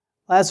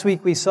Last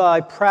week we saw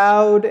a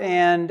proud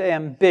and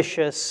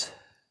ambitious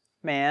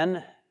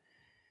man,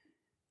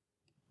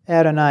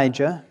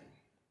 Adonijah,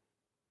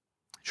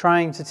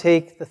 trying to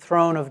take the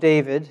throne of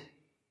David.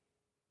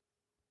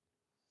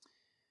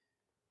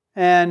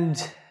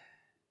 And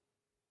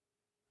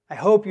I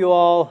hope you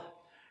all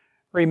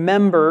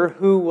remember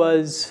who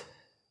was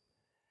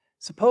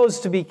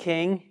supposed to be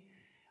king.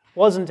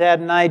 Wasn't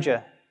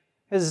Adonijah.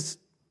 Because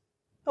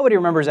nobody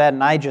remembers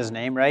Adonijah's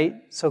name, right?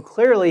 So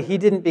clearly he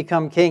didn't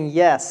become king.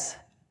 Yes,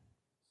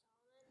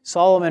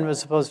 Solomon was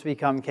supposed to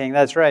become king.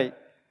 That's right.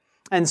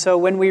 And so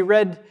when we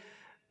read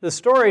the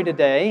story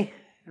today,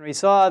 and we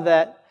saw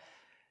that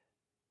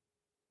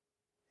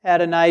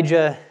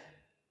Adonijah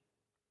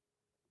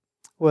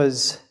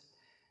was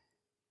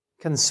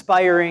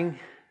conspiring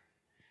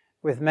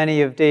with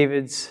many of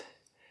David's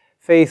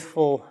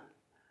faithful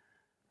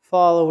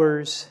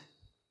followers,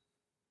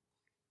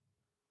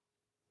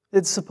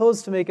 it's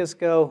supposed to make us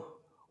go,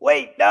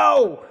 wait,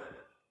 no!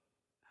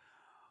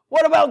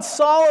 What about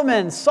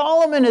Solomon?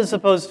 Solomon is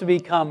supposed to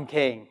become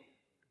king.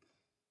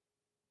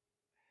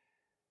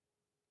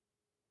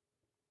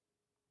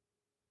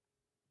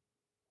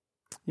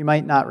 You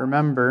might not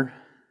remember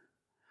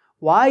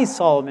why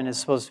Solomon is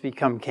supposed to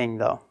become king,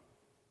 though.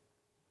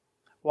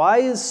 Why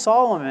is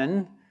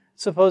Solomon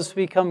supposed to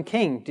become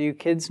king? Do you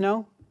kids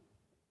know?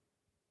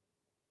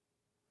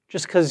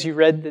 Just because you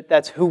read that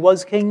that's who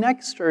was king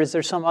next, or is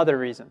there some other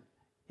reason?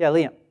 Yeah,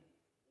 Liam.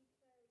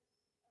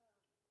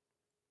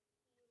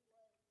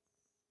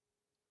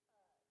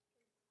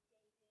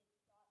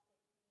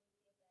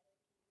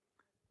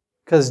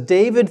 Because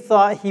David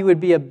thought he would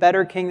be a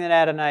better king than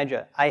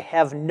Adonijah. I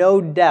have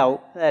no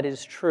doubt that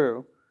is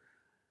true.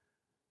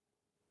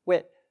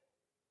 Whit.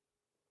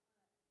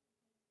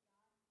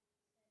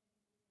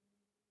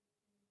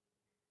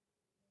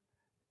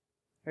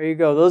 There you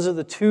go. Those are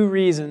the two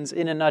reasons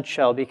in a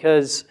nutshell.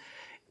 Because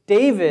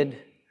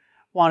David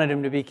wanted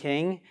him to be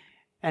king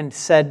and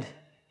said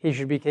he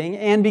should be king,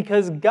 and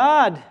because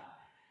God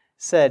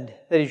said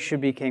that he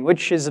should be king.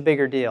 Which is a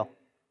bigger deal?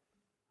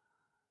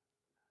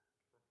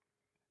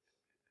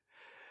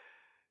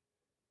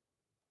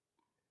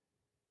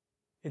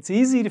 It's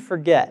easy to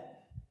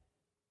forget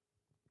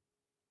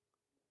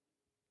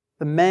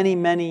the many,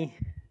 many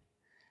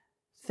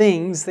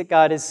things that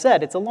God has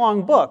said. It's a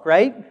long book,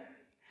 right?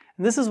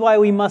 And this is why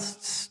we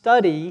must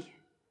study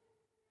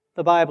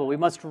the Bible. We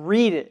must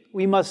read it.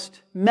 We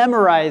must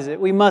memorize it.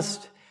 We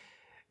must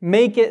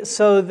make it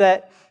so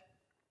that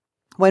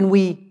when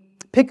we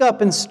pick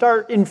up and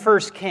start in 1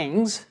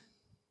 Kings,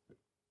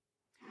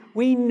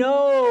 we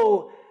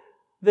know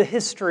the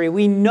history.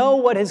 We know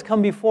what has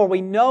come before.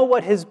 We know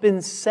what has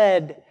been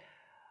said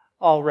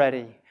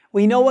already.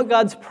 We know what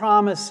God's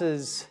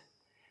promises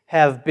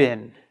have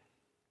been.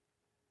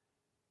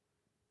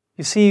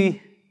 You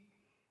see,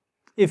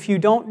 if you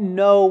don't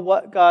know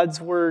what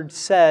God's Word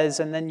says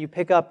and then you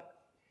pick up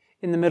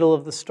in the middle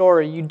of the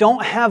story, you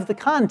don't have the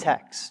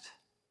context.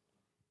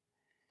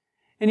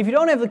 And if you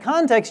don't have the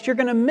context, you're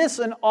going to miss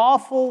an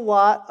awful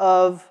lot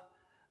of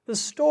the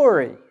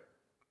story.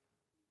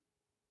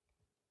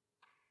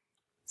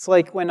 It's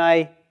like when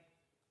I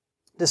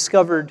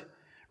discovered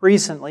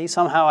recently,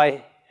 somehow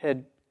I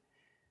had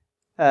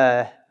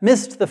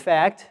missed the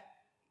fact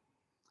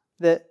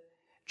that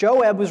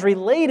Joab was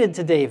related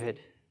to David.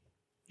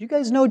 You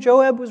guys know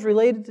Joab was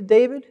related to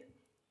David?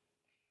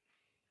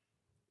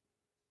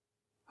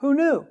 Who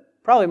knew?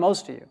 Probably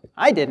most of you.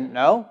 I didn't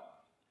know.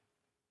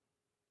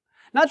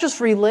 Not just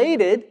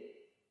related.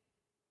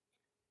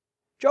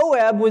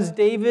 Joab was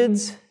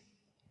David's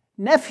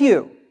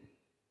nephew.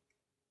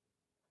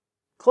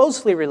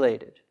 Closely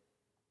related.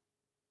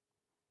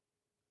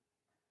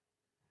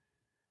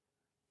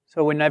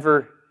 So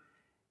whenever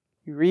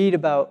you read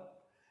about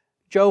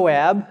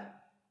Joab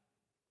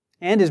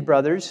and his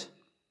brothers,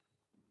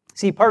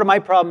 see, part of my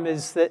problem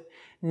is that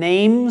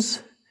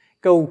names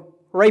go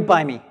right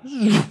by me.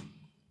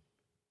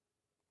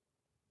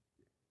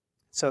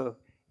 So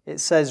it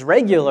says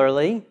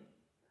regularly,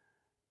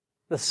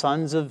 the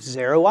sons of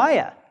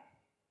Zeruiah.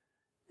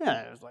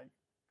 Yeah, it was like,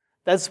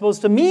 that's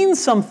supposed to mean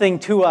something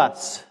to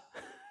us.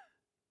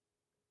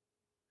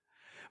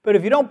 But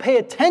if you don't pay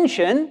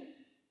attention,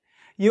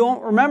 you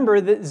won't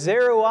remember that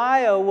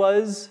Zeruiah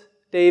was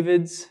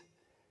David's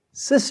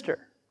sister.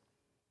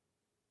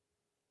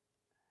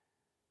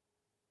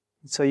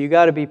 So you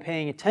got to be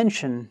paying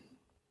attention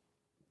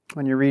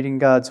when you're reading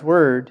God's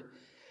Word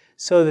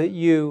so that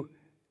you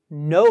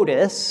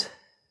notice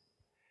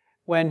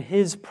when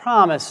His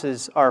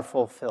promises are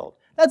fulfilled.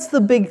 That's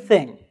the big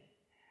thing.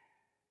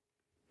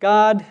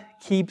 God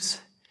keeps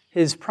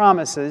His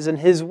promises, and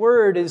His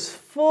Word is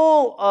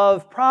full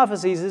of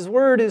prophecies. His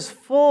Word is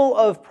full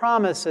of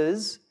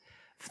promises,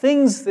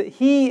 things that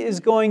He is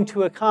going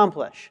to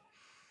accomplish.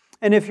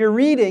 And if you're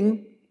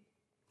reading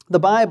the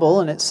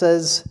Bible and it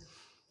says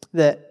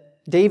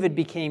that David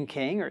became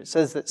king, or it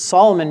says that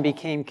Solomon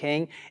became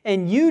king,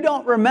 and you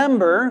don't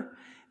remember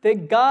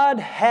that God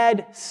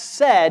had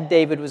said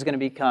David was going to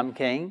become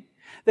king,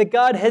 that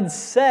God had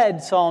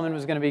said Solomon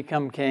was going to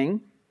become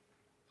king,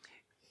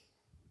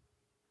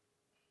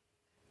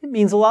 It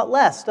means a lot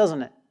less,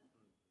 doesn't it?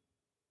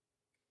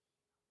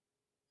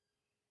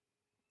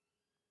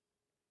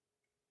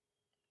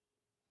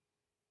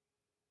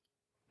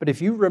 But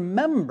if you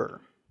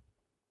remember,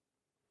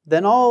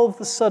 then all of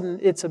a sudden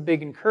it's a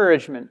big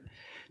encouragement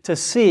to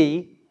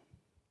see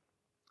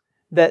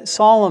that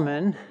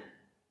Solomon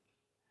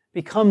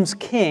becomes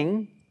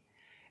king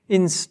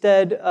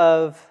instead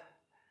of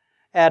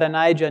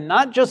Adonijah,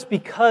 not just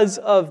because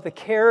of the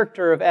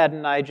character of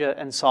Adonijah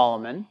and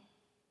Solomon,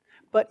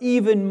 but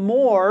even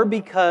more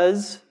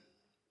because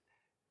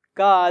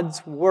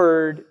God's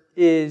word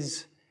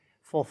is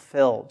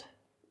fulfilled.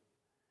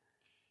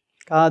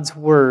 God's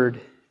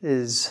word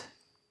is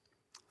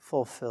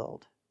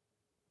fulfilled.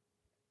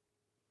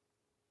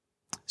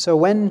 So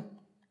when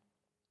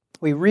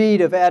we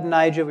read of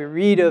Adonijah, we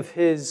read of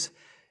his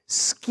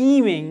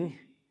scheming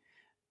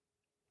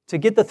to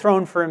get the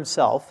throne for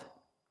himself,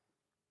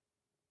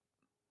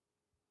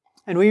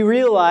 and we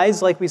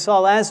realize, like we saw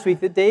last week,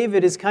 that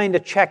David is kind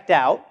of checked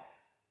out,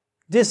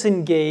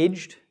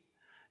 disengaged,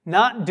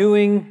 not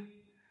doing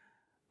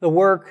the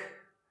work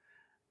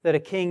that a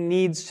king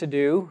needs to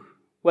do,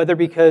 whether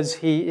because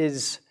he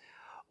is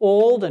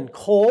old and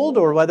cold,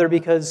 or whether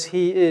because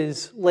he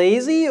is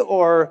lazy,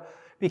 or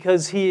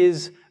because he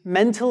is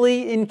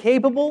mentally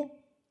incapable.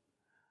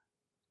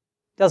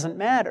 Doesn't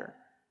matter,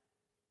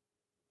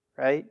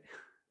 right?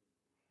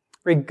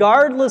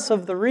 Regardless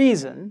of the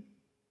reason,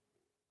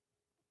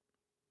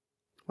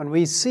 when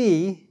we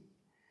see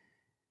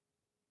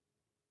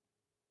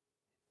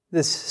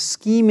this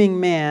scheming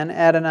man,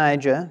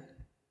 Adonijah,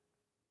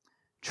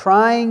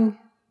 trying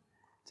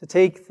to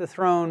take the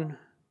throne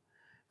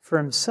for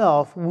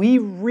himself, we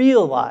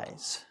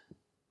realize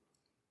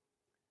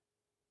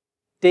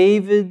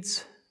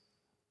David's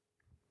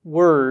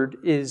word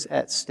is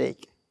at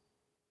stake.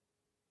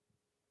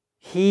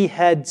 He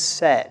had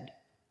said,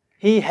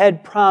 he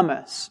had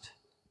promised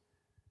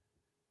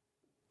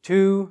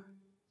to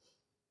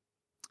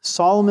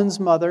Solomon's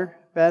mother,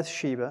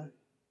 Bathsheba,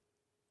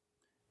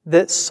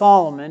 that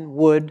Solomon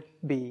would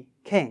be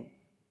king.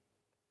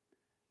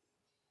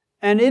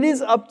 And it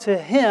is up to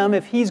him,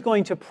 if he's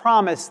going to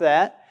promise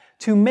that,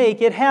 to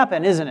make it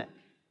happen, isn't it?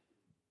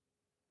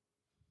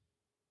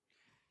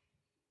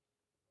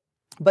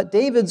 But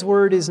David's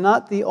word is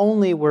not the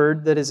only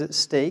word that is at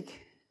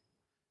stake.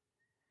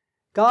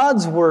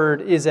 God's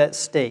word is at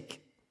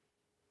stake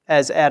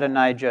as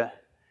Adonijah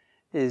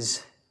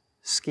is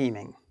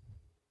scheming.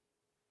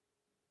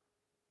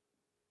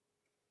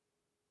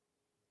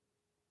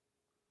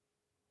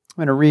 I'm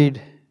going to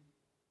read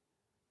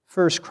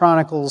 1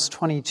 Chronicles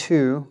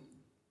 22,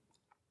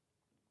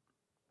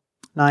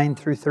 9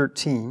 through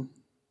 13.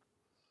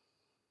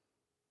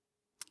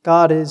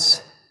 God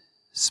is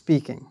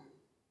speaking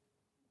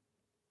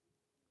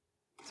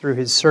through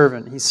his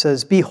servant. He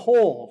says,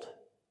 "Behold,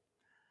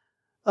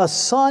 a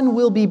son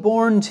will be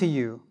born to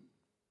you,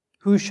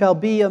 who shall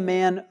be a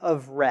man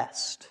of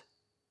rest.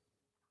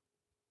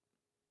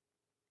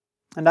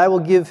 And I will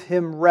give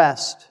him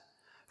rest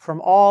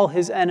from all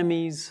his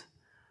enemies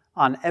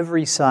on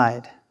every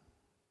side.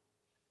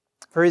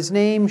 For his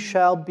name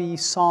shall be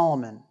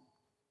Solomon.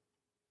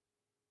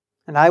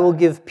 And I will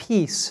give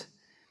peace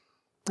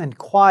and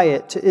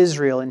quiet to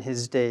Israel in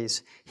his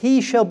days.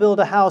 He shall build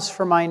a house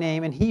for my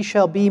name, and he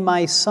shall be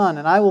my son,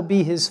 and I will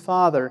be his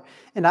father.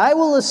 And I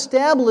will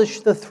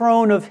establish the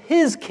throne of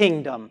his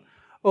kingdom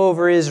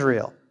over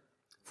Israel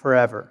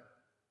forever.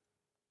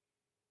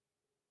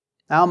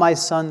 Now, my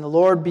son, the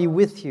Lord be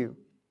with you,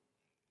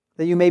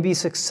 that you may be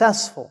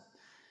successful,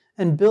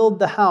 and build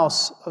the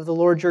house of the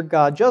Lord your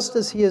God, just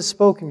as he has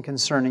spoken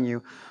concerning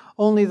you.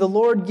 Only the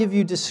Lord give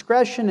you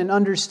discretion and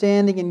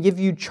understanding, and give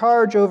you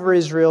charge over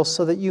Israel,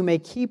 so that you may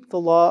keep the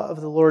law of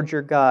the Lord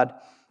your God.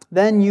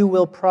 Then you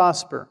will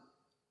prosper,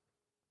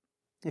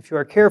 if you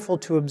are careful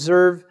to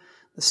observe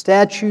the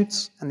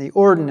statutes and the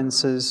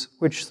ordinances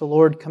which the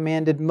Lord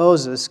commanded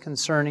Moses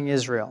concerning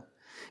Israel.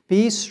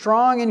 Be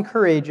strong and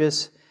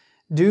courageous.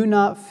 Do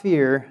not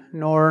fear,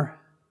 nor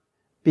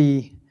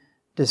be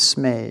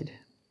dismayed."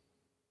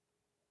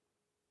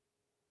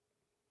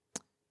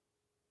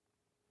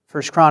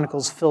 1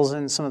 Chronicles fills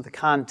in some of the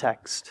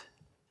context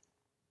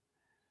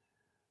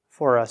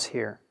for us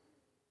here.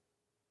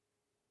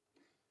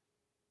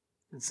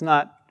 It's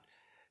not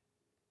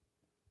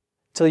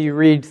till you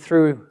read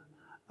through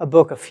a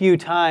book a few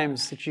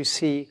times that you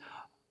see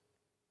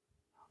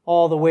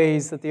all the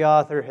ways that the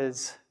author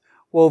has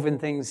woven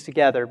things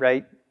together,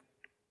 right?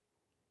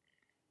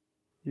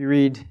 You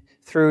read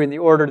through in the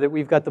order that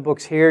we've got the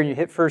books here, and you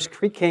hit 1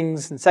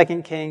 Kings and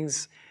 2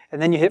 Kings,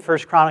 and then you hit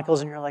 1 Chronicles,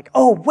 and you're like,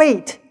 oh,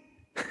 wait!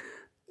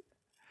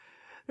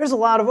 There's a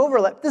lot of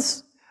overlap.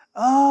 There's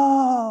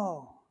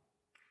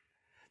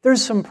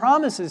some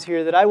promises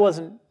here that I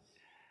wasn't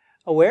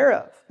aware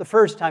of the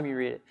first time you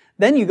read it.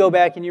 Then you go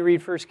back and you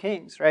read 1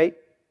 Kings, right?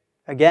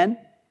 Again.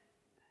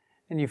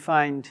 And you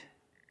find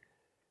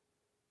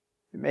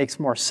it makes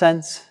more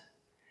sense.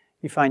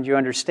 You find you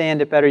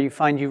understand it better. You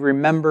find you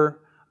remember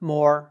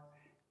more.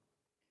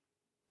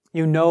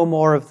 You know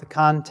more of the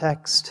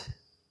context.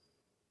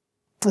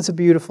 It's a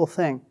beautiful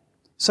thing.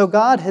 So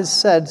God has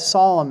said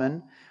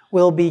Solomon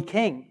will be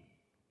king.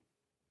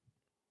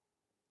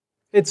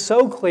 It's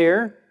so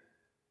clear.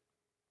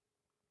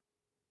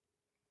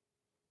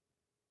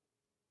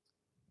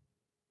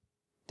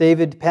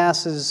 David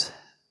passes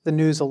the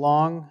news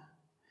along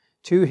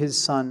to his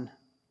son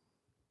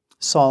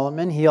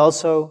Solomon. He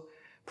also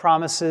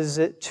promises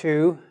it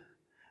to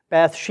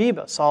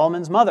Bathsheba,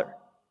 Solomon's mother.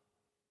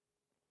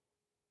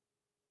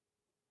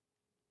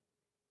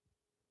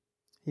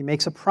 He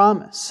makes a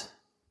promise.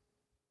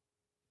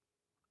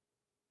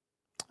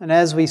 And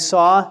as we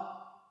saw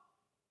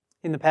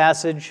in the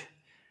passage,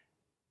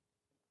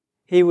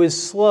 he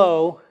was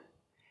slow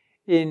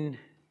in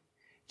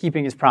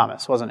keeping his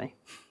promise, wasn't he?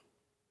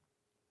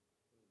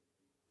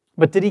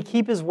 But did he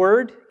keep his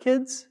word,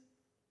 kids?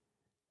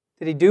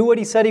 Did he do what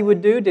he said he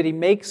would do? Did he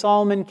make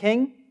Solomon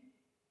king?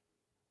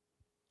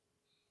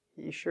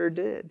 He sure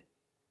did.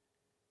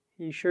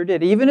 He sure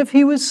did. Even if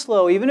he was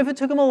slow, even if it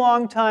took him a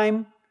long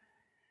time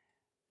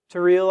to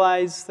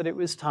realize that it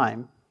was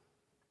time,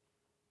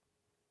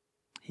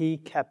 he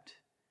kept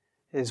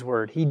his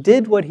word. He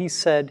did what he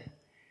said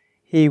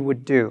he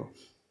would do.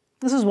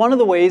 This is one of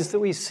the ways that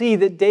we see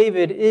that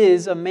David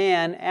is a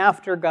man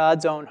after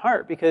God's own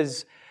heart,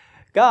 because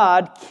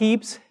God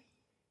keeps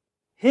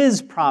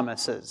his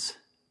promises.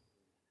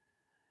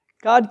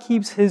 God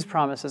keeps his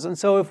promises. And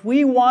so if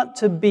we want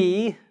to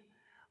be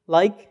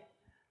like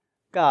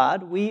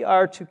God, we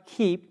are to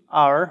keep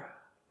our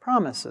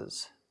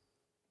promises.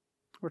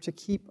 We're to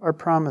keep our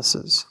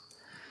promises.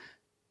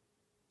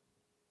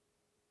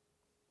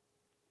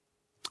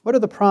 What are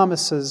the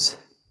promises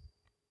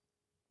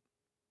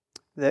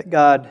that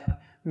God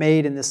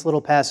made in this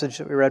little passage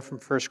that we read from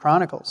 1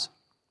 Chronicles?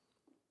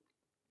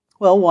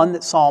 Well, one,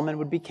 that Solomon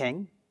would be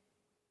king.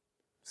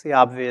 It's the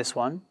obvious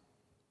one.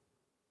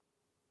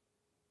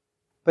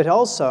 But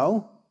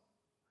also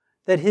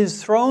that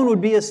his throne would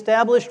be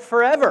established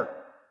forever.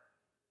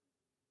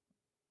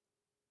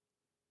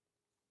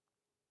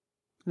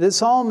 That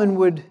Solomon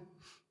would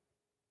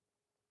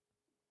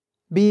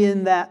be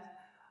in that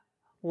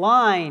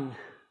line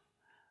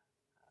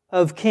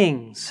of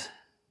kings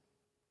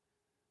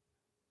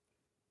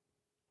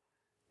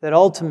that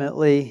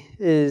ultimately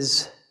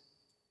is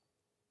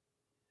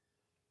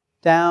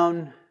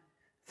down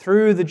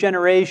through the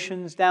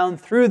generations, down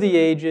through the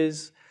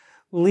ages,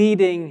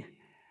 leading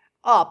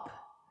up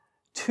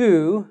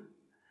to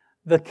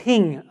the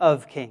King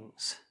of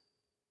Kings.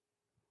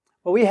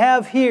 What we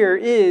have here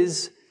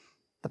is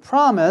the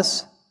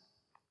promise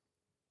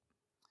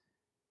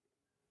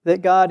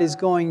that God is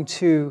going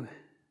to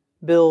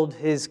build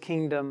his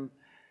kingdom,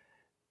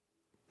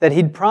 that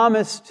he'd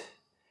promised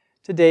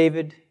to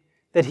David,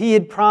 that he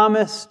had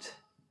promised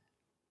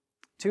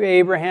to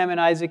Abraham and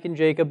Isaac and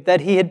Jacob,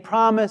 that he had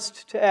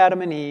promised to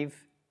Adam and Eve,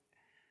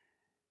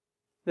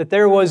 that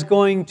there was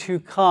going to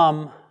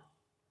come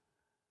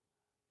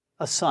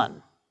a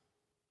son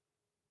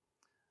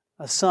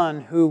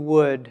who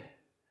would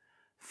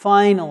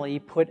finally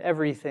put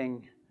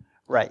everything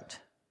right.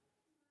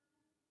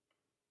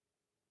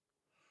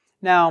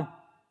 Now,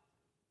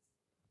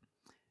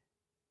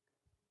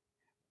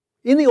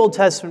 in the Old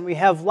Testament, we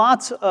have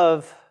lots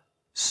of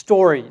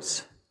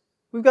stories.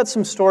 We've got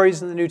some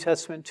stories in the New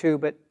Testament too,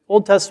 but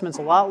Old Testament's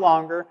a lot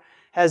longer,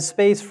 has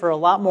space for a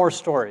lot more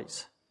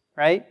stories,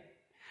 right?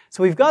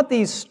 So we've got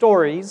these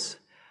stories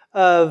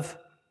of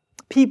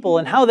people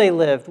and how they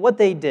lived, what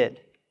they did.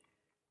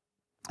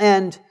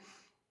 And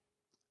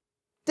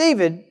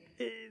David,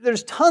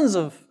 there's tons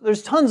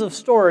of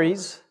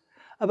stories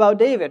about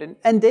David.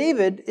 And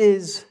David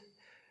is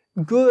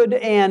good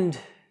and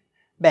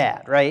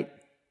bad, right?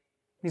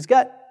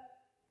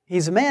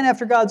 He's a man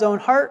after God's own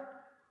heart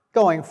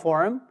going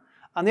for him.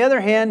 On the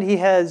other hand, he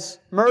has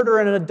murder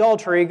and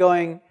adultery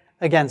going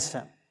against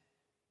him.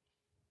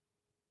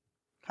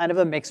 Kind of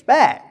a mixed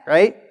bag,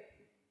 right?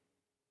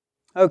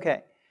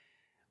 Okay.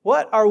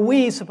 What are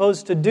we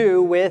supposed to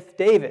do with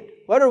David?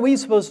 What are we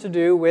supposed to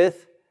do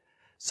with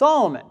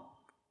Solomon?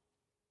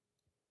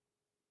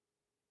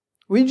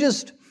 We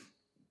just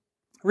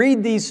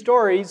read these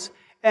stories,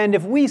 and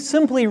if we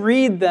simply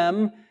read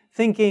them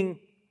thinking,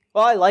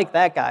 well, I like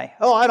that guy.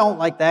 Oh, I don't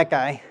like that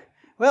guy.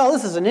 Well,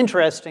 this is an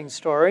interesting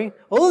story.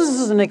 Well, this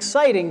is an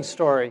exciting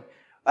story.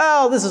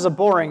 Well, this is a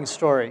boring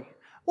story.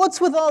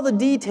 What's with all the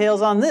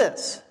details on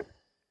this?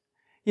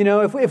 You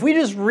know, if we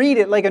just read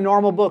it like a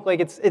normal book, like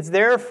it's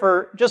there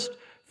for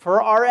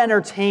our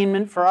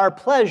entertainment, for our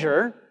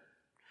pleasure,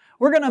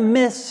 we're going to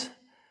miss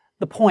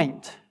the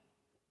point.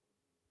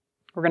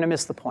 We're going to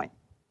miss the point.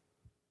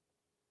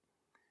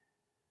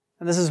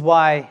 And this is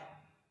why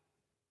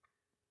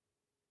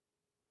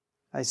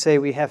I say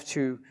we have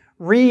to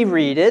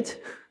reread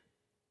it.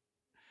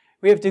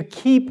 We have to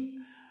keep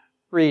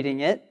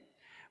reading it.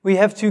 We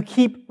have to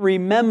keep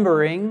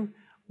remembering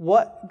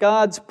what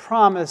God's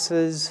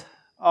promises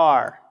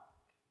are.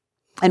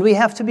 And we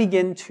have to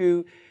begin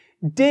to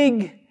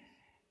dig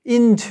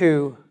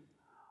into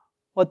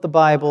what the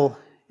Bible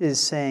is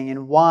saying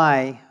and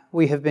why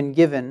we have been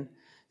given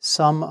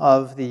some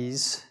of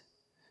these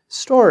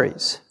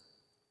stories.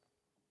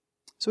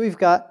 So we've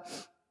got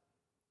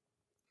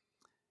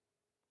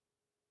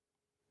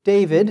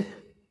David,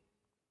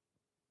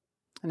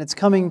 and it's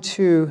coming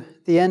to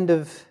the end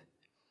of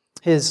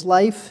his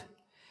life,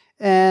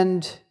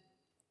 and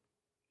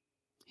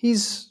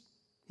he's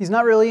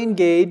not really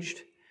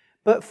engaged,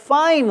 but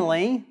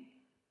finally,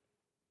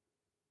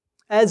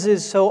 as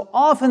is so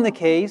often the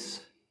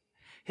case,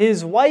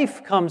 his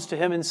wife comes to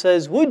him and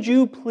says, "Would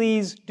you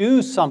please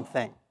do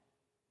something?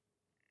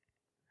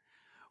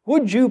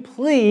 Would you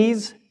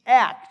please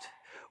act?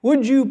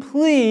 Would you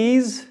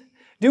please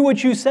do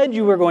what you said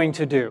you were going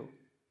to do?"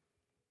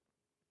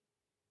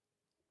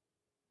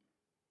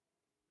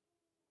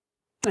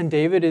 And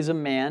David is a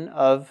man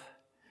of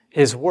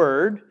his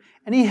word,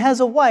 and he has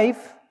a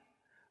wife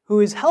who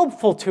is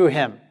helpful to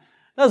him,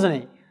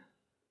 doesn't he?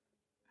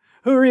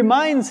 Who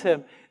reminds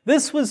him,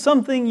 this was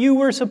something you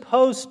were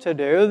supposed to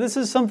do. This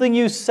is something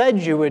you said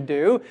you would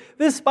do.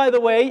 This, by the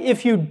way,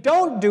 if you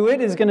don't do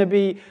it, is going to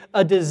be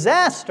a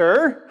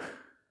disaster.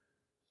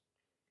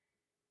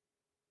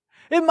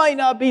 It might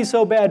not be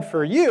so bad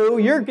for you.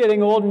 You're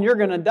getting old and you're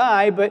going to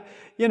die. But,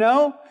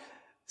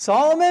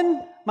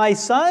 Solomon, my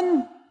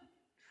son,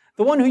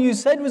 the one who you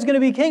said was going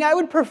to be king, I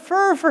would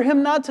prefer for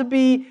him not to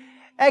be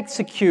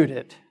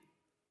executed.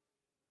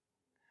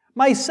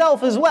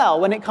 Myself as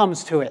well, when it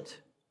comes to it.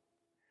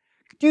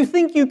 Do you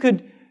think you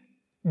could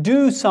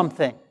do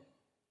something,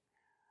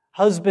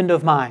 husband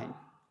of mine?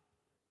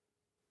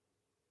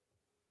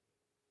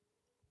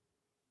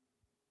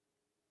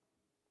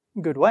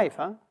 Good wife,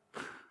 huh?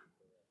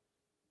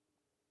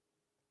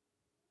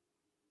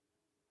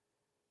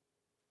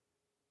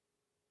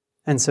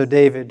 And so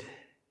David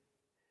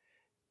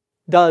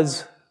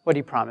does what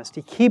he promised.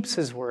 He keeps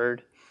his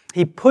word.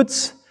 He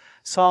puts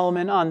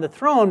Solomon on the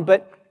throne,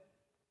 but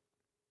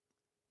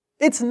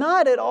it's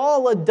not at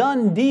all a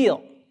done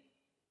deal.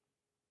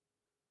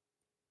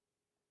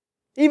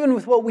 Even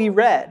with what we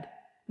read.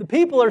 The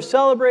people are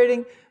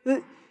celebrating,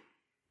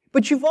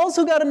 but you've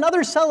also got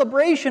another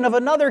celebration of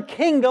another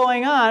king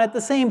going on at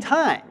the same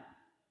time,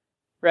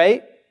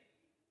 right?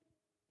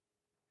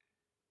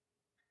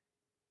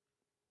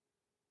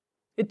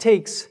 It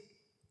takes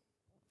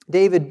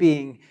David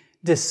being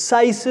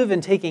decisive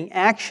and taking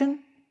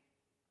action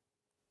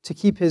to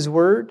keep his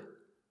word,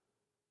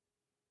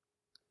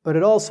 but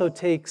it also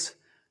takes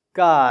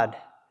God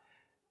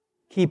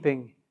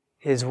keeping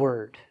his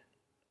word.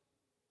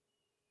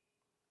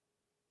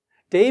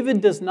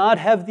 David does not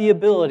have the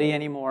ability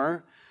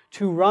anymore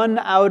to run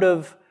out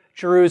of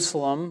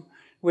Jerusalem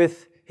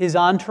with his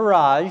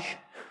entourage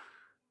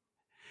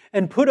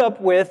and put up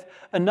with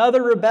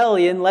another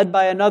rebellion led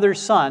by another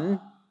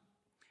son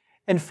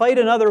and fight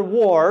another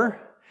war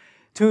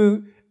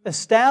to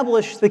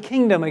establish the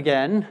kingdom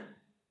again,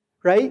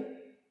 right?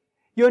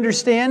 You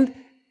understand?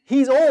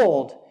 He's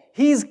old.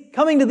 He's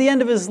coming to the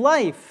end of his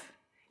life.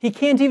 He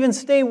can't even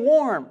stay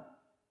warm.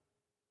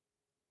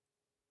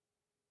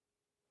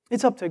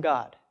 It's up to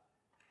God.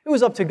 It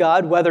was up to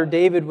God whether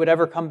David would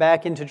ever come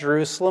back into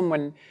Jerusalem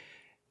when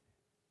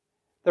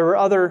there were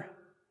other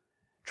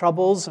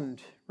troubles and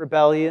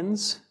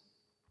rebellions.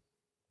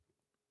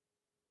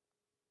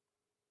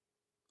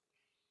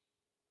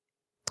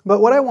 But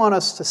what I want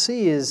us to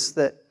see is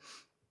that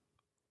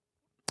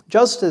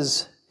just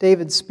as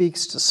David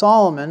speaks to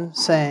Solomon,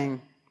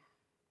 saying,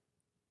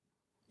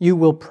 "You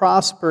will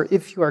prosper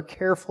if you are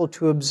careful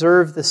to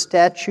observe the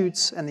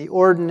statutes and the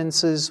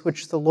ordinances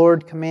which the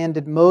Lord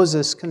commanded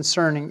Moses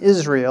concerning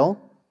Israel."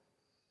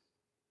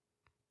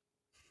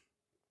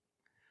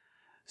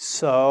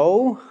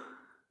 So,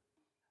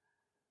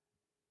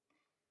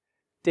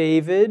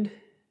 David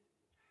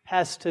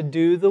has to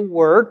do the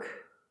work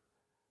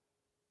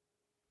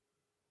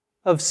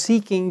of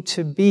seeking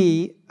to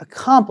be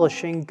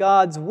accomplishing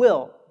God's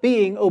will,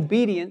 being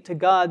obedient to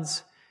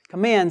God's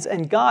commands,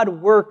 and God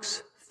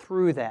works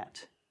through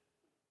that.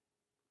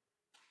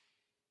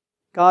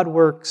 God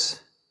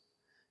works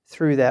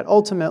through that.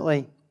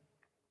 Ultimately,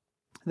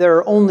 there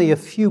are only a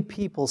few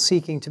people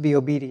seeking to be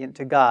obedient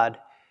to God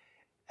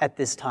at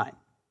this time.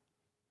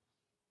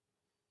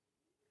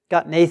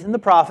 Got Nathan the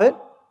prophet,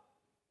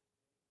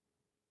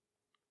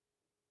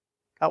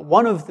 got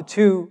one of the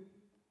two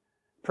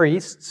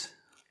priests.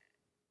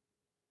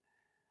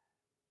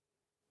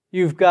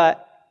 You've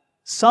got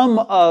some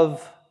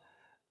of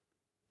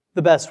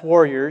the best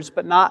warriors,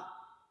 but not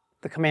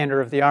the commander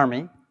of the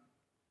army.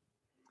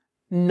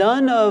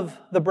 None of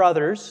the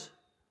brothers,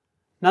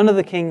 none of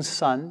the king's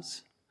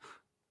sons.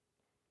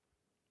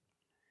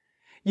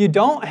 You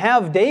don't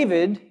have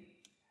David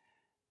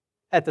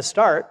at the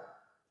start.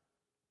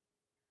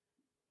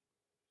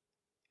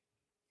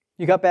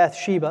 You got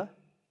Bathsheba.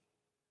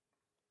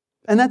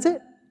 And that's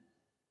it.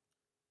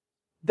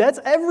 That's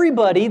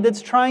everybody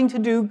that's trying to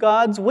do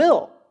God's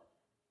will.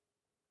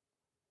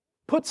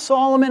 Put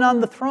Solomon on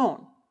the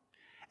throne.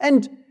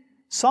 And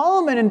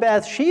Solomon and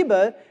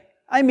Bathsheba,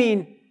 I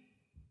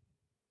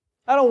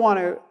don't want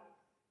to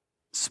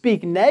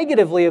speak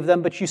negatively of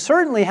them, but you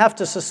certainly have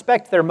to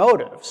suspect their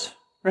motives,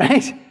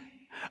 right?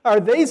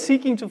 Are they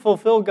seeking to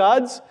fulfill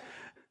God's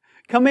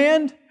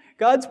command,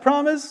 God's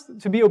promise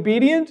to be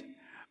obedient,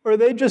 or are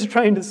they just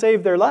trying to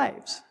save their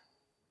lives?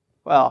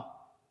 Well,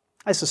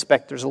 I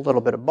suspect there's a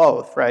little bit of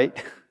both, right?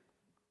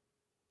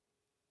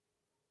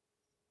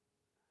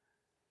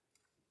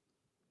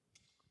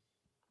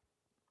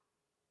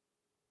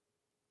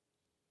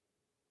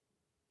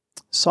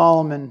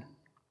 Solomon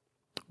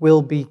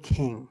will be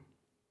king.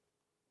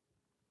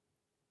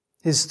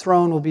 His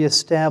throne will be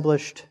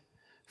established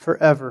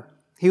forever.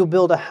 He will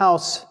build a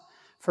house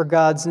for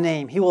God's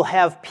name. He will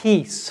have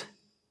peace.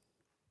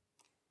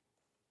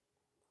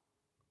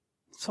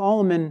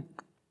 Solomon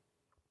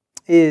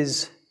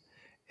is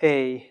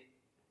a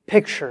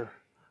picture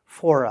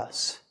for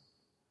us.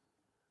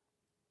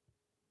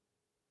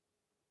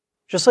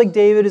 Just like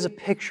David is a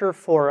picture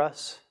for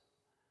us,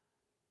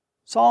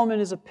 Solomon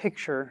is a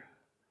picture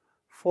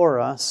for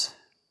us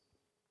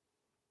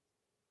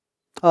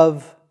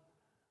of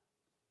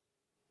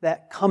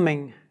that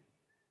coming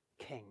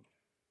king.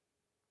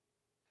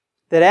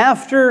 That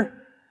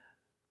after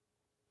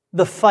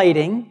the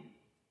fighting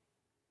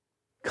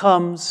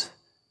comes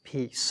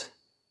peace.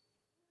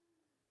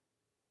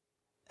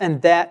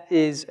 And that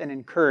is an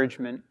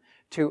encouragement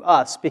to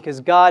us, because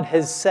God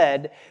has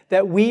said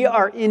that we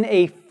are in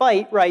a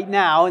fight right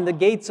now, and the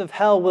gates of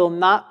hell will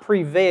not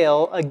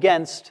prevail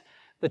against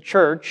the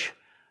church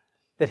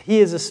that He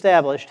has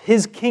established.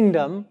 His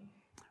kingdom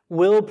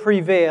will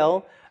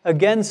prevail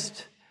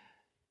against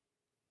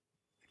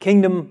the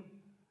kingdom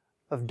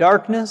of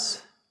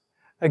darkness,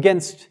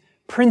 against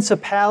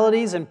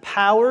principalities and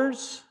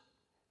powers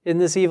in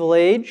this evil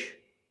age.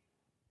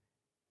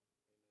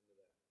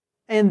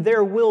 And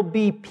there will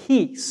be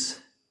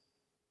peace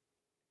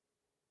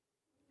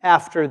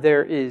after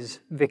there is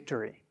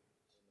victory.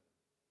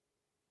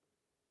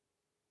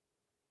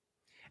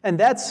 And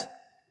that's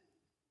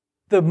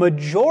the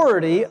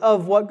majority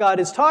of what God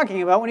is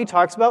talking about when He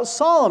talks about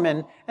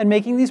Solomon and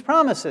making these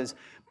promises.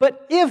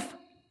 But if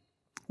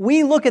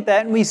we look at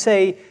that and we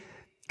say,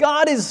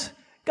 God is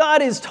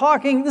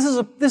talking, this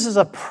is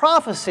a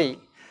prophecy.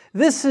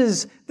 This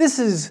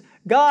is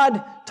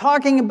God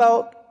talking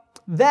about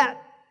that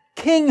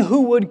King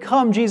who would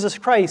come, Jesus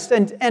Christ,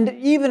 and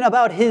even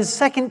about His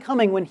second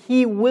coming when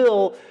He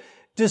will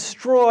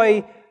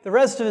destroy the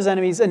rest of His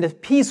enemies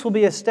and peace will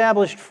be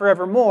established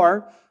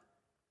forevermore.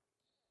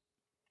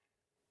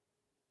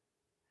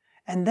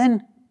 And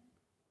then,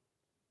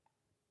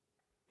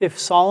 if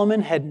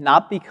Solomon had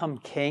not become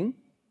king,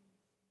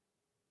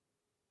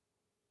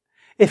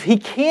 if he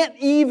can't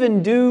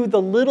even do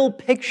the little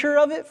picture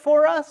of it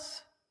for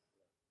us,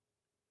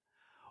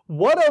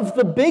 what of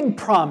the big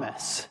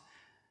promise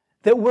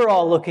that we're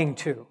all looking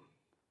to?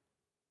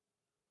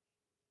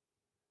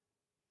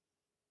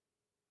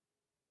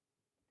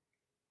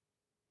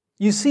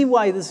 You see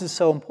why this is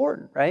so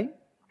important, right?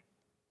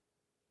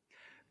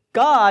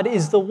 God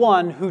is the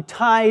one who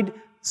tied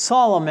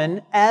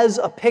Solomon as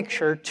a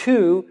picture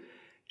to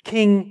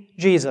King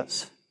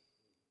Jesus.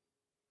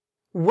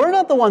 We're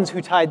not the ones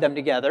who tied them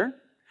together.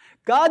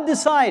 God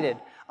decided,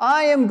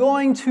 I am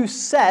going to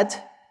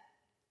set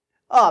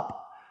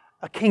up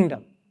a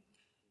kingdom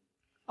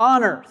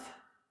on earth.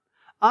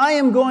 I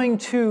am going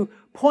to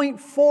point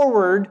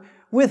forward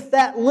with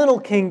that little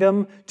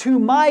kingdom to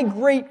my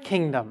great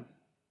kingdom.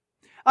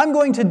 I'm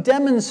going to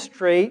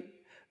demonstrate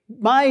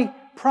my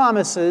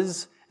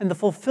promises and the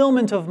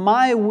fulfillment of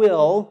my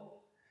will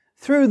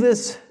through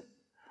this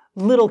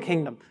little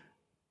kingdom.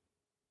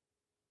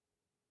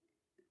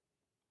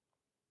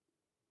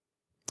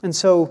 And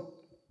so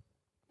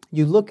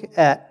you look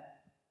at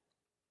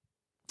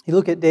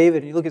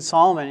David, and you look at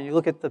Solomon, and you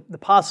look at the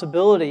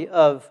possibility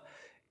of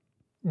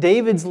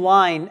David's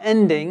line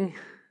ending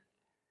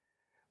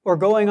or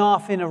going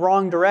off in a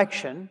wrong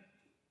direction,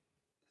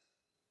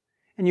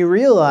 and you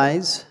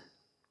realize,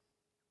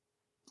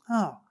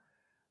 oh,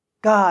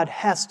 God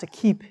has to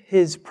keep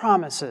His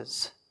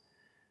promises.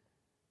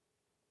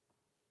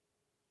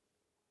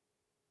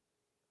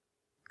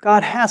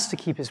 God has to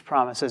keep His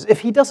promises. If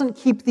He doesn't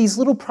keep these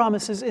little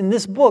promises in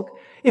this book,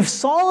 if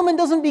Solomon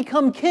doesn't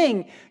become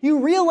king, you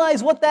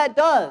realize what that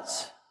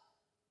does.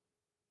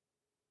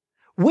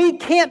 We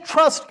can't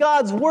trust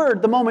God's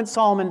word the moment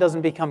Solomon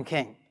doesn't become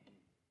king.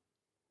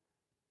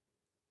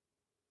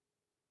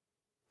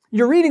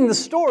 You're reading the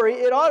story,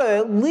 it ought to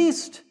at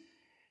least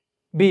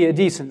be a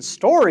decent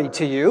story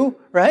to you,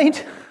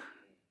 right?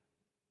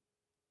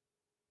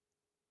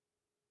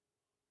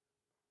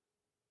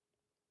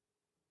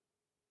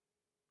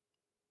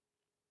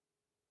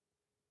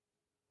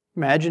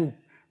 Imagine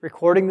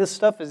recording this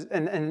stuff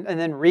and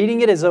then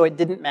reading it as though it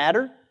didn't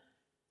matter.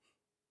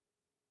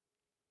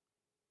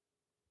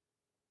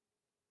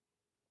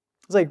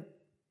 It's like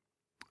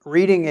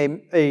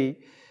reading a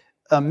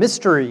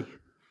mystery,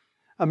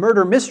 a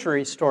murder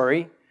mystery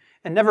story,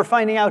 and never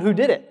finding out who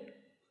did it.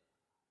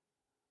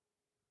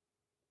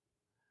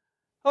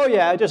 Oh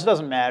yeah, it just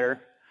doesn't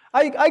matter.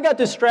 I got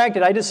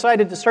distracted. I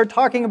decided to start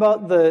talking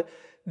about the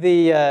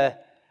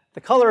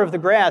color of the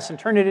grass and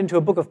turn it into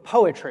a book of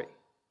poetry.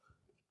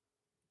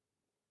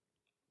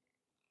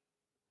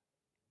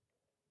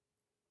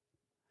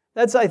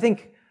 That's, I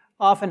think,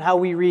 often how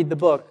we read the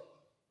book,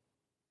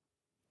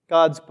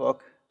 God's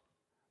book,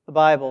 the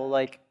Bible,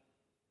 like,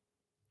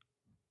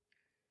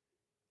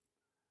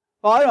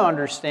 Well, I don't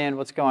understand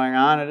what's going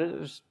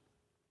on.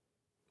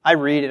 I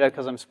read it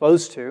because I'm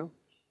supposed to.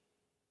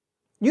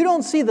 You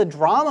don't see the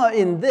drama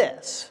in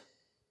this.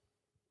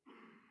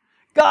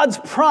 God's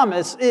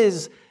promise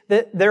is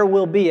that there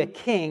will be a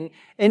king,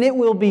 and it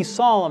will be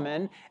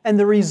Solomon, and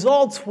the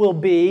results will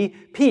be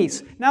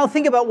peace. Now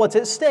think about what's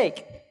at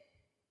stake.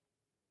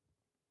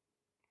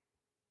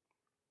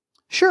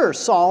 Sure,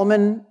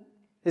 Solomon,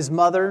 his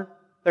mother,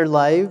 their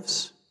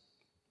lives,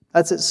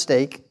 that's at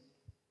stake.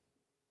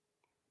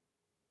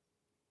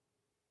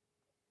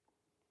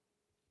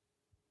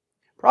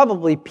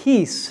 Probably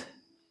peace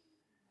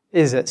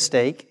is at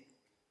stake.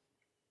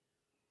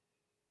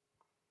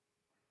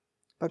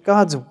 But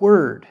God's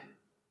word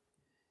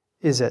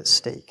is at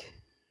stake.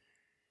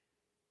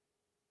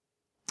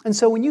 And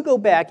so when you go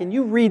back and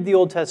you read the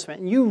Old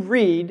Testament and you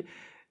read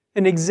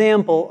an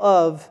example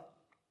of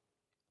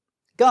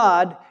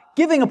God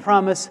giving a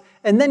promise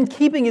and then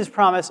keeping his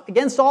promise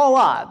against all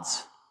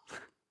odds,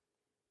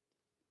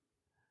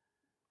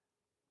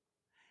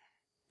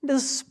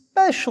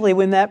 especially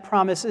when that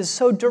promise is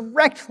so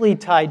directly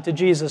tied to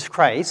Jesus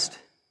Christ,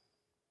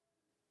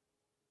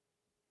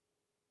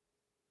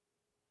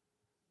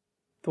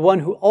 the one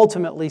who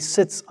ultimately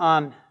sits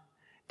on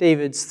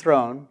David's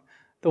throne,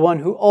 the one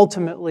who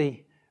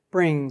ultimately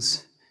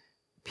brings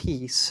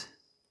peace.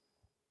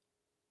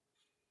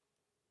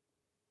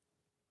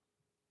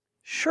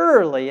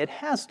 Surely it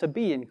has to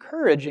be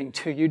encouraging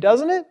to you,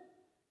 doesn't it?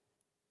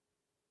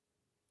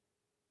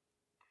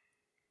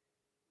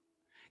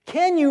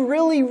 Can you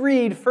really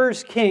read 1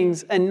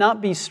 Kings and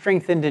not be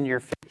strengthened in your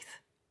faith?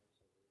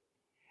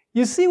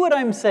 You see what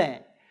I'm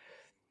saying?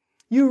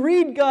 You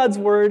read God's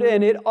word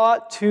and it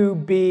ought to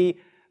be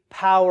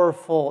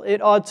powerful.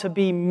 It ought to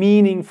be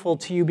meaningful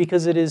to you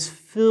because it is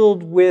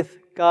filled with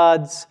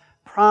God's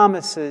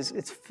promises.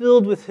 It's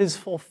filled with his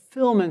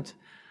fulfillment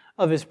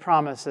of his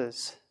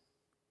promises.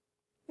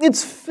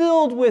 It's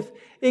filled with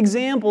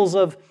examples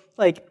of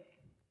like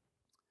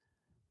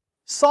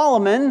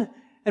Solomon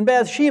and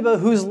Bathsheba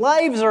whose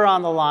lives are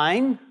on the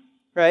line,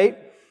 right?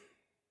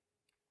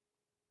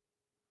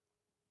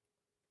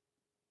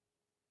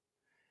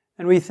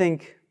 And we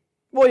think,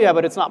 well, yeah,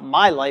 but it's not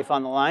my life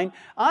on the line.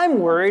 I'm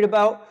worried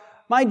about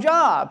my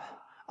job.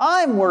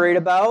 I'm worried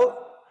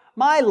about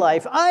my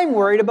life. I'm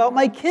worried about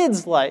my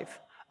kid's life.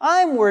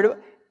 I'm worried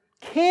about...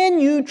 Can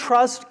you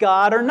trust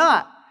God or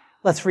not?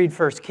 Let's read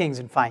 1 Kings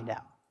and find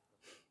out.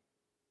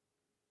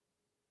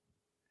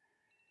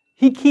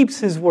 He keeps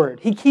his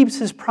word. He keeps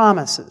his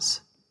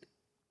promises.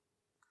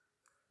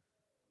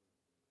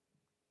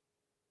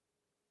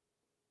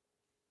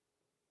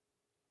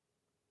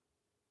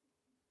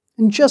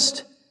 And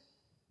just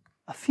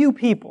a few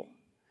people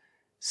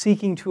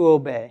seeking to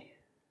obey,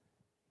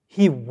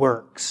 he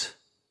works.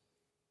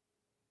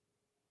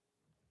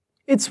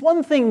 It's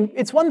one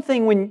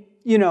thing when,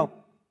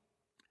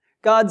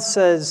 God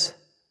says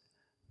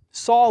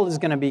Saul is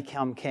going to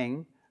become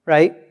king,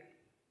 right?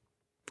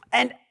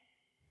 And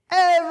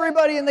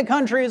everybody in the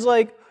country is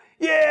like,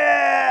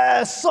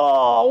 yeah,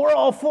 Saul, we're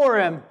all for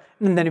him.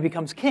 And then he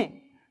becomes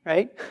king,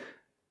 right?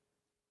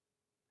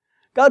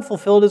 God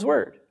fulfilled his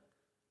word.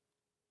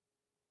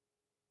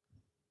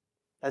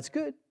 That's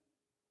good.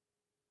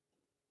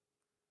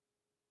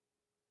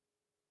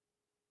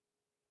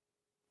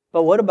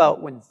 But what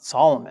about when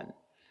Solomon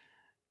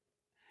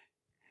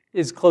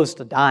is close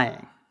to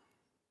dying?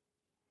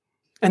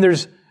 And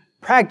there's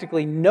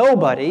practically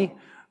nobody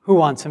who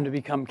wants him to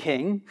become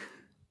king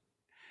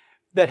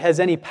that has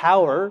any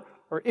power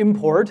or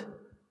import.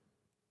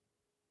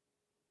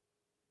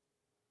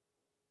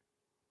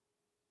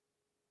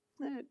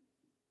 It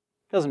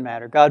doesn't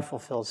matter. God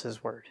fulfills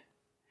his word.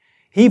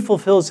 He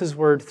fulfills his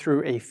word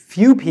through a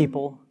few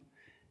people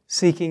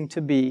seeking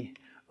to be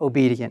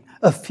obedient.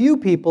 A few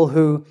people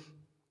who,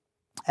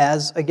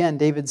 as again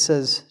David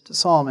says to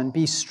Solomon,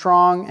 be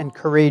strong and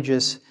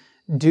courageous,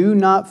 do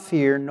not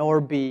fear nor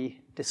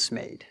be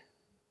dismayed.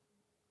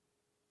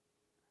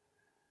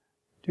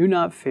 Do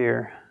not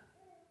fear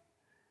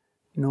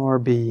nor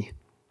be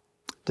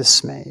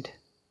dismayed.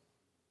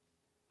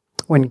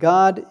 When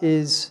God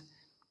is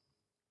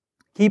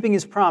keeping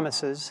his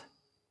promises,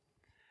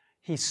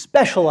 he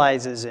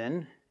specializes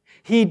in,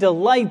 he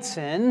delights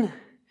in,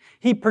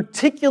 he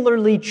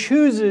particularly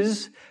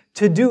chooses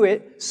to do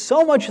it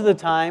so much of the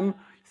time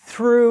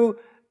through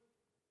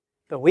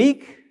the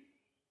weak,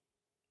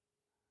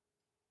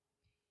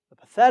 the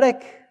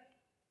pathetic,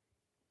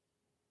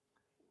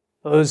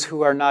 those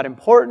who are not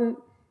important,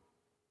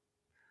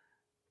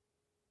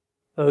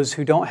 those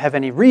who don't have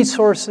any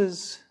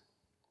resources.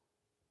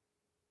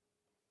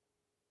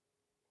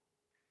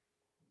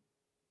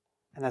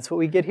 And that's what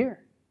we get here.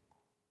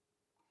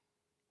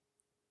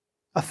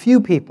 A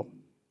few people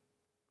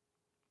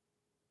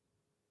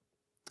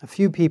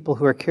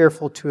who are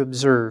careful to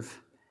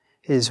observe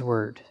his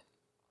word.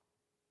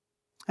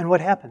 And what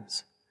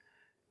happens?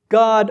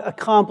 God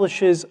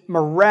accomplishes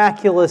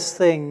miraculous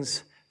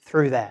things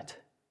through that.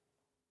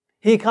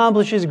 He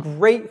accomplishes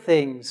great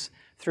things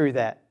through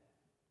that.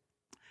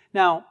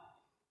 Now,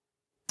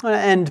 I'm going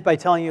to end by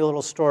telling you a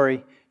little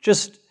story,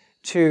 just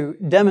to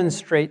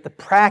demonstrate the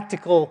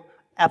practical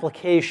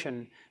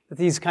application that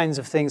these kinds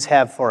of things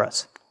have for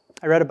us.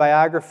 I read a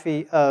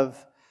biography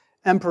of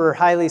Emperor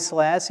Haile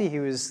Selassie. He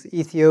was the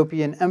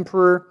Ethiopian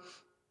emperor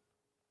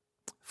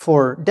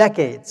for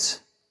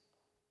decades.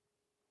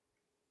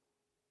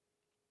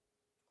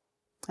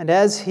 And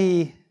as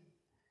he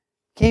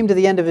came to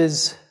the end of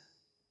his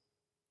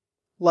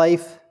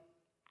life,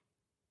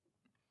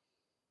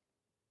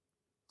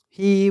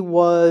 he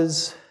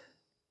was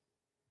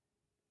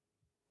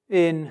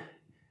in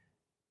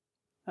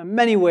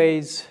many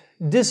ways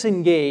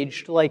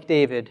disengaged like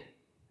David,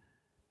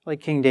 like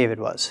King David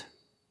was,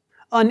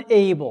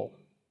 unable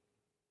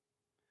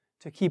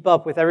to keep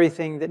up with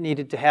everything that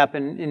needed to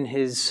happen in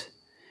his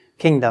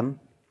kingdom.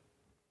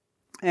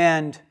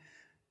 And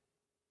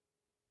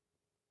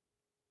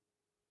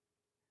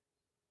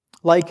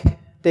like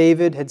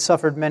David, had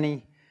suffered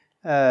many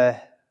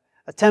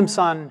attempts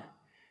on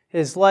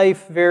his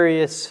life.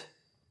 Various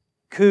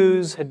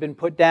coups had been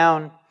put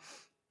down.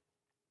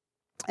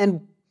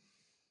 And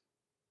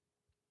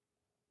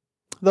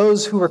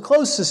those who were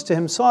closest to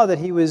him saw that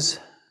he was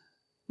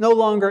no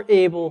longer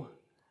able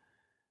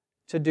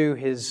to do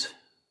his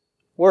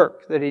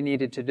work that he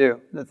needed to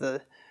do, that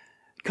the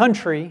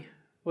country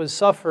was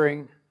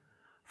suffering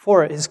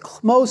for it. His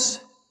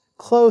most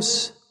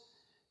close,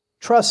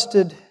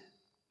 trusted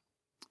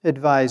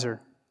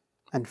advisor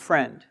and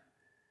friend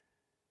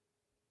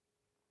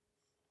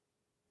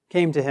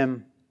came to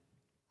him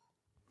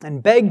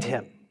and begged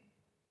him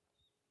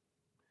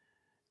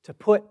to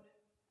put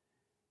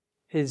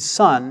his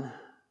son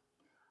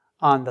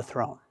on the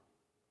throne,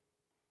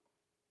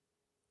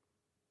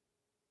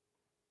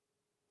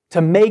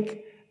 to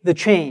make the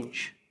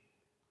change.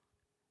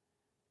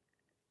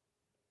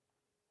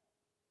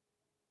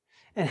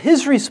 And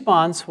his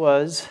response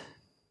was,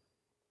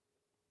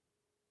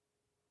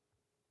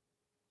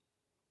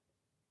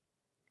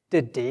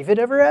 did David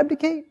ever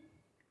abdicate?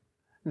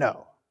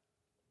 No.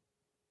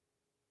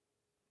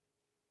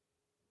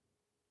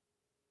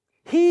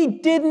 He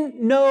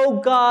didn't know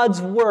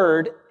God's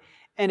word,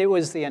 and it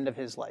was the end of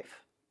his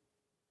life.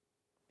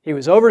 He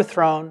was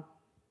overthrown.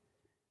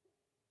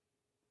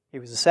 He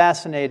was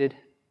assassinated.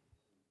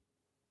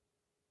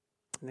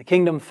 And the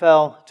kingdom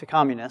fell to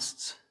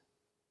communists.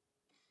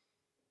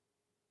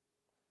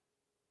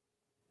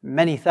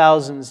 Many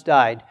thousands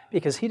died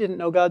because he didn't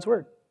know God's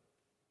word.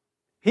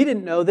 He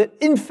didn't know that,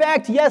 in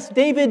fact, yes,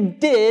 David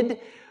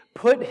did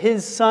put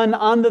his son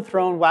on the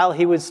throne while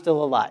he was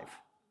still alive.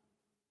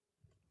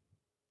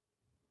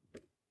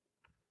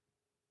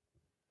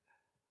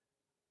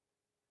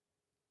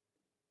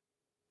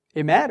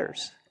 It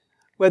matters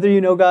whether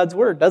you know God's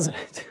word, doesn't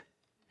it?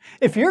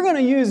 If you're going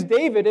to use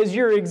David as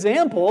your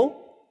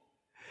example,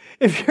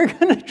 if you're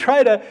going to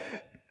try to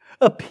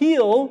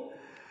appeal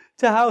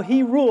to how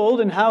he ruled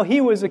and how he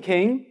was a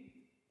king,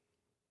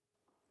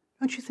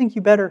 don't you think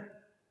you better,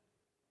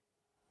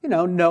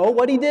 know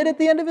what he did at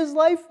the end of his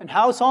life and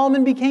how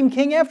Solomon became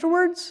king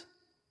afterwards?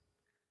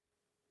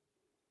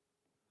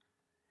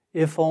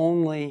 If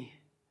only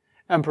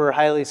Emperor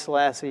Haile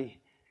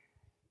Selassie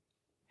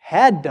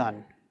had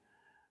done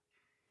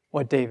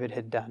what David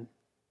had done,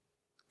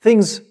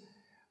 things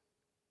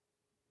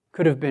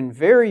could have been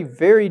very,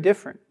 very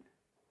different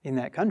in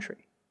that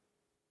country.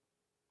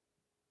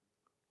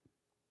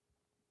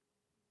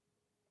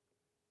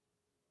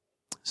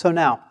 So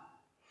now,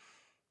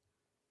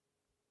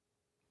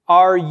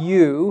 are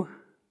you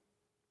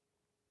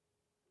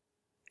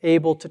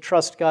able to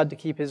trust God to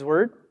keep His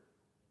word?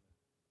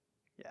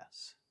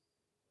 Yes.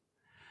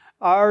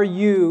 Are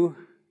you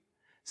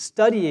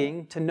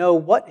studying to know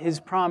what His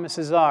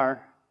promises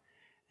are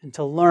and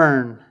to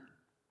learn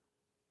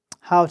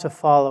how to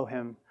follow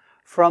Him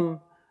from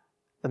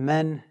the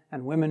men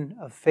and women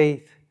of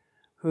faith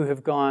who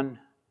have gone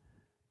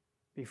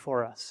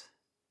before us?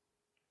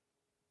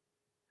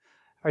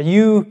 Are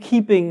you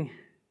keeping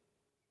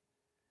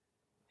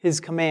His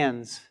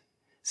commands,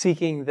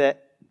 seeking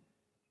that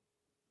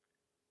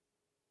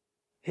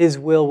His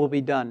will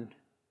be done,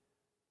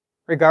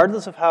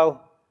 regardless of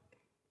how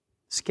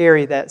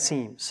scary that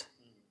seems?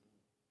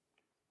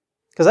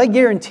 Because I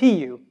guarantee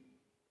you,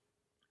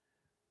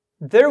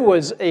 there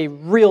was a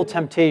real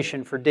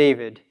temptation for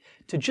David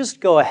to just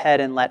go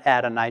ahead and let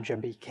Adonijah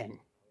be king.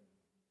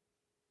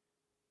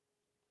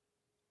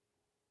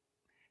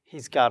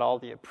 He's got all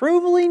the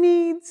approval he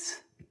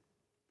needs.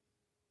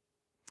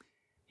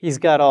 He's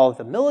got all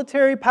the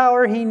military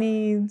power he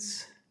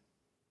needs.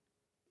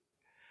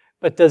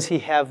 But does he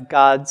have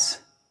God's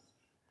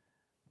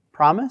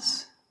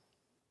promise?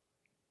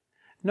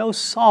 No,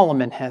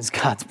 Solomon has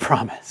God's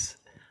promise.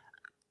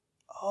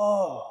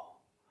 Oh,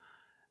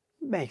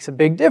 makes a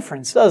big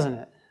difference, doesn't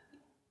it?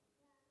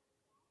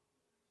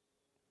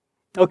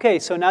 Okay,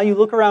 so now you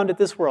look around at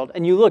this world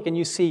and you look and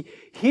you see,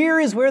 here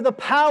is where the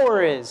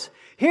power is.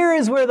 Here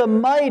is where the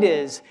might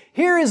is.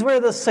 Here is where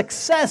the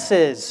success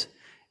is.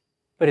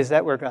 But is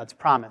that where God's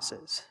promise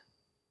is?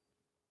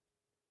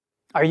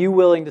 Are you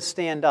willing to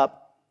stand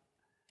up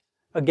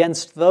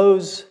against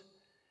those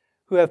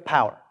who have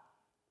power?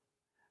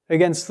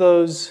 Against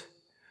those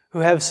who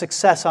have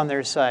success on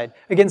their side,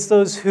 against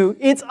those who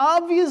it's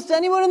obvious to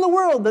anyone in the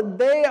world that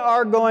they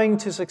are going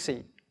to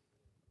succeed.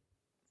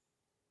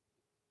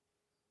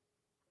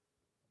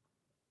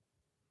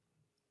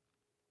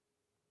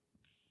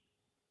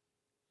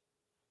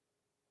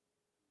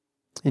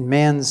 In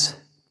man's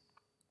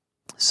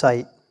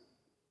sight,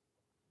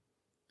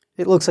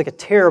 it looks like a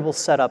terrible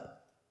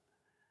setup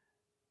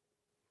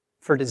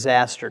for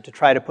disaster to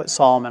try to put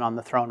Solomon on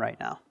the throne right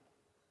now.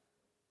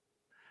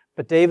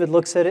 But David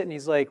looks at it and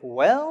he's like,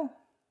 well,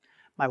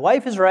 my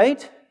wife is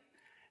right.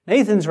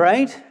 Nathan's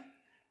right.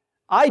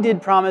 I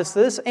did promise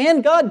this,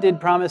 and God did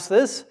promise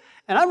this,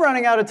 and I'm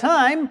running out of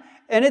time,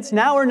 and it's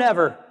now or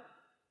never.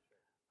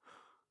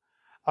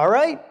 All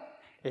right,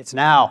 it's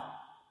now.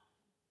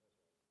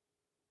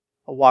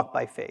 I'll walk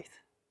by faith.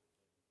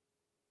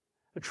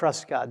 I'll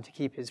trust God to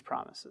keep His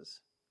promises.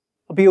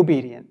 I'll be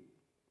obedient.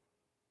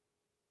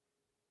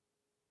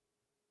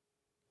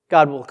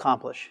 God will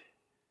accomplish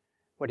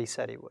what He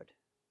said He would.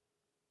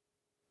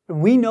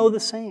 And we know the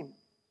same.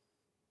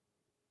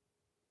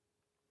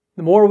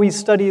 The more we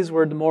study His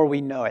Word, the more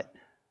we know it.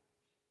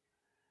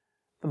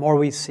 The more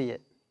we see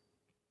it.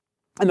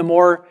 And the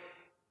more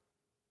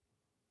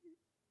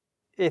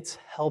it's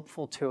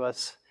helpful to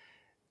us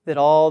that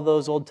all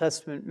those Old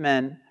Testament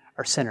men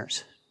are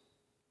sinners.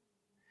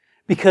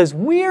 Because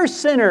we're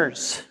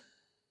sinners.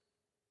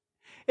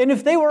 And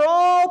if they were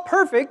all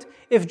perfect,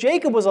 if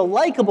Jacob was a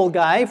likable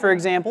guy, for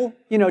example,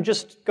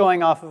 just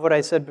going off of what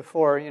I said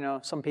before,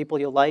 some people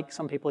you like,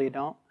 some people you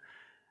don't.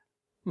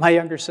 My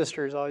younger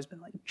sister has always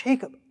been like,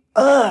 Jacob,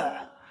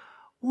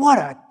 what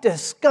a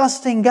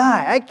disgusting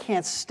guy. I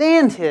can't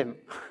stand him.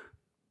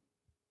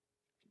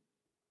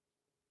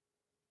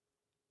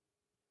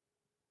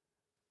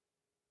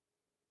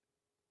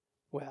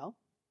 Well,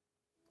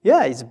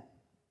 yeah, he's a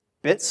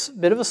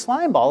bit of a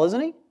slime ball,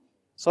 isn't he?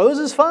 So is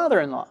his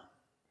father-in-law.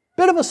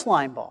 Bit of a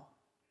slime ball.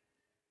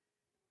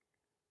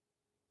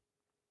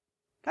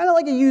 Kind of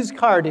like a used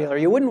car dealer.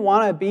 You wouldn't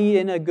want to be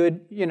in a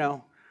good,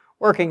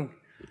 working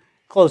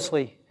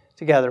closely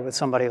together with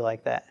somebody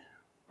like that.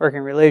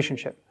 Working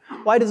relationship.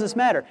 Why does this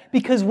matter?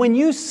 Because when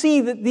you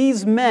see that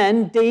these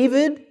men,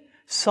 David,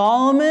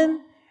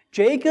 Solomon,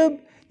 Jacob,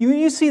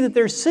 you see that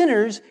they're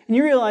sinners, and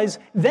you realize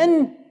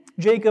then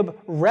Jacob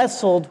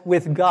wrestled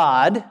with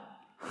God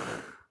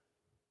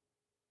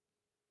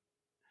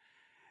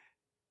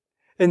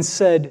and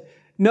said,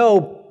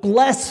 no,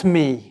 bless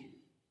me.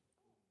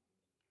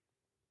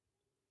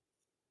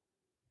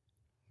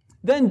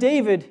 Then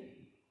David,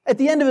 at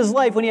the end of his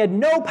life, when he had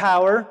no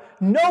power,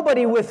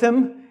 nobody with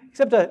him,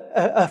 except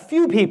a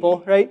few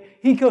people, right?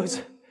 He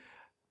goes,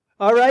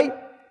 all right,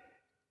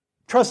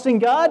 trusting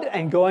God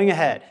and going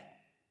ahead.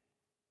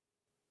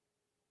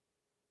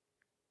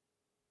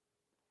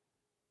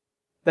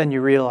 Then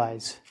you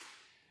realize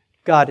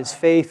God is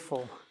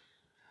faithful,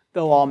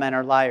 though all men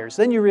are liars.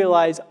 Then you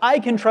realize I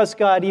can trust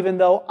God even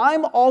though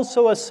I'm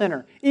also a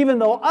sinner, even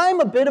though I'm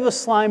a bit of a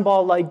slime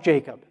ball like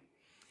Jacob,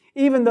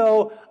 even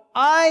though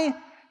I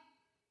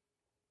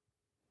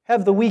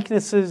have the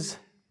weaknesses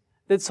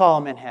that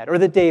Solomon had, or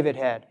that David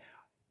had,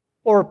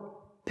 or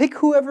pick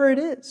whoever it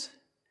is.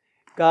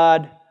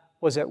 God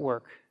was at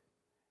work.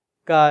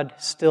 God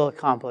still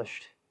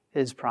accomplished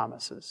His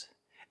promises.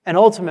 And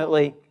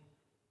ultimately,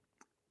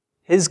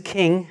 His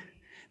king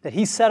that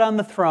He set on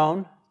the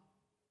throne,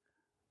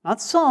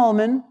 not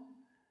Solomon,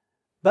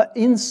 but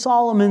in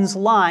Solomon's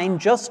line,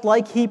 just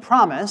like He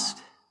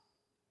promised,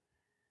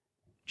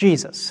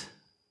 Jesus.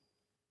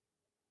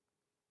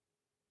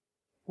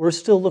 We're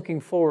still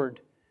looking forward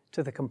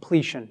to the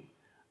completion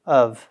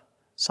of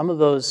some of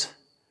those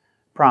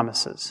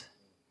promises.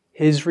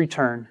 His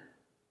return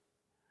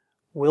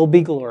will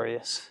be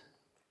glorious.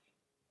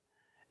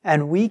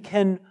 And we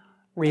can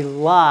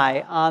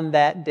rely on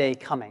that day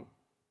coming.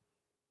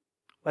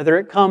 Whether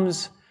it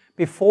comes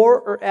before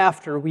or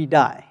after we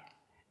die,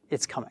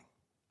 it's coming.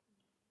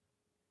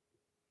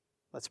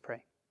 Let's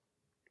pray.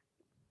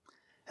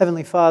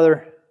 Heavenly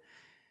Father,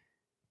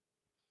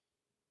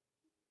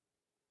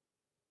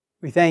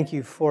 we thank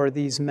You for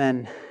these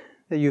men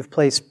that You've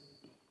placed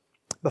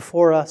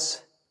before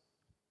us.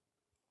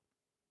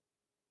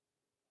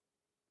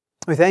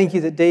 We thank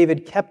You that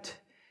David kept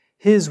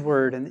his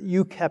word and that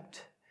You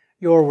kept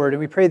Your word. And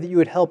we pray that You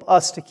would help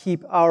us to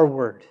keep our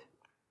word.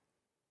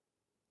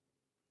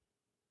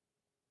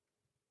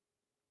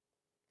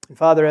 And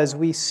Father, as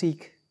we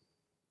seek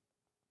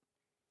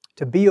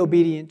to be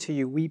obedient to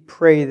You, we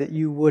pray that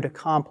You would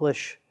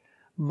accomplish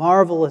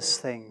marvelous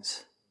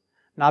things.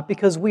 Not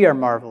because we are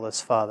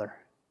marvelous, Father,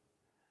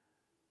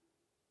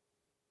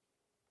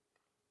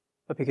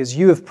 but because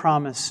You have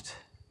promised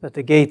that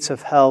the gates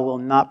of hell will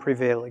not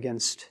prevail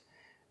against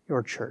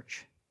Your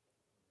church.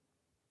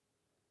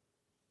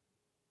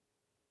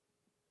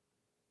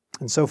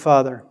 And so,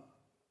 Father,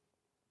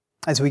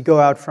 as we go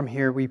out from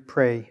here, we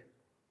pray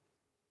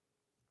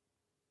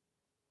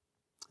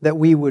that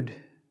we would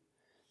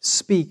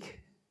speak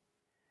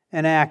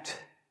and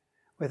act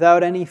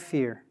without any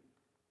fear,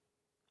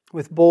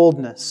 with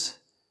boldness,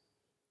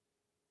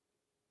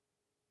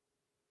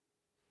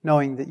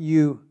 knowing that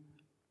You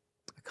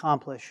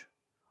accomplish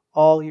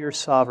all your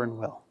sovereign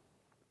will.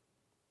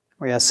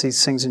 We ask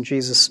these things in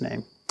Jesus'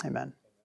 name. Amen.